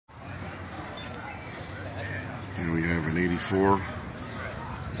And we have an 84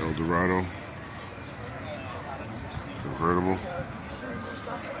 Eldorado convertible.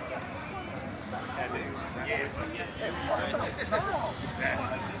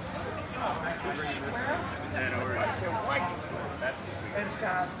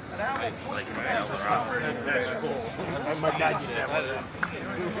 That's cool. My dad used to have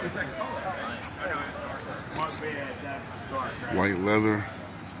White leather,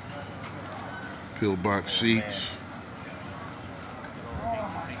 pillbox seats.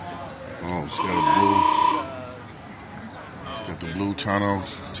 Oh, it's got the blue tonneau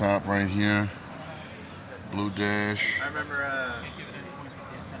top right here. Blue dash. I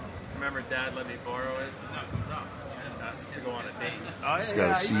remember Dad let me borrow it to go on a date. It's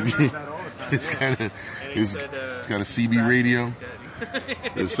got a CB. It's got a CB radio.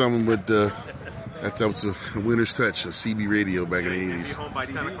 There's something with that was a winner's touch, a CB radio back in the 80s. Be home by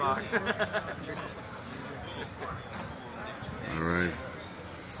 10 o'clock. All right.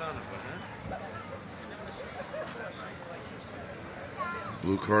 Son of a.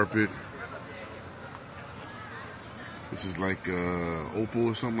 Blue carpet. This is like opal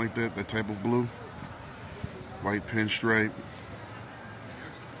or something like that type of blue. White pinstripe.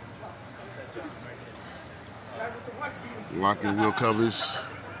 Locking wheel covers.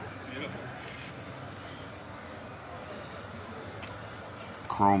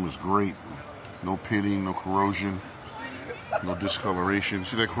 Chrome is great. No pitting, no corrosion, no discoloration.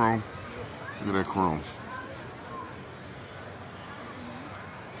 See that chrome? Look at that chrome.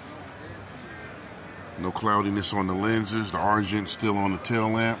 No cloudiness on the lenses. The argent still on the tail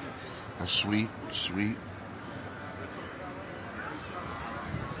lamp. That's sweet, sweet.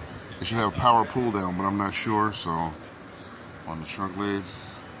 It should have power pull down, but I'm not sure, so on the trunk lid.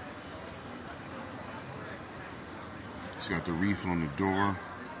 It's got the wreath on the door.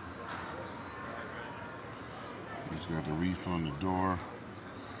 It's got the wreath on the door.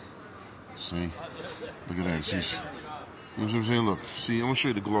 See? Look at that. She's, you know what I'm saying? Look, see, I'm gonna show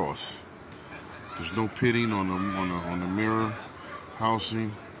you the gloss. There's no pitting on the mirror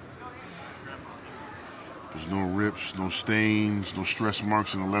housing. There's no rips, no stains, no stress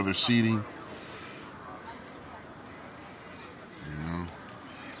marks in the leather seating. You know,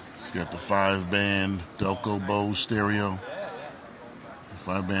 it's got the 5-band Delco Bose stereo,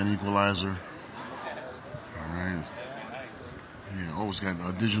 5-band equalizer. All right. Yeah. Oh, it's got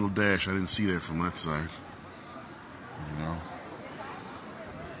a digital dash. I didn't see that from that side. You know,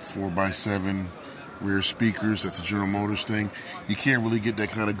 4x7. Rear speakers, that's a General Motors thing. You can't really get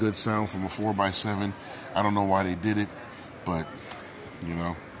that kind of good sound from a 4x7. I don't know why they did it, but, you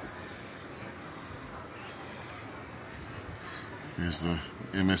know. Here's the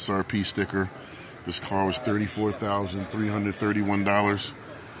MSRP sticker. This car was $34,331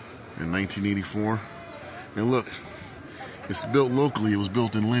 in 1984. And look, it's built locally. It was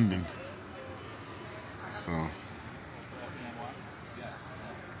built in Linden. So.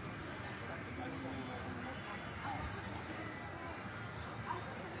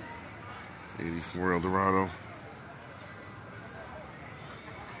 84 Eldorado.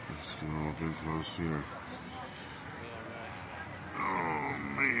 Let's get up in close here. Oh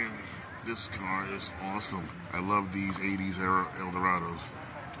man, this car is awesome. I love these 80s era Eldorados.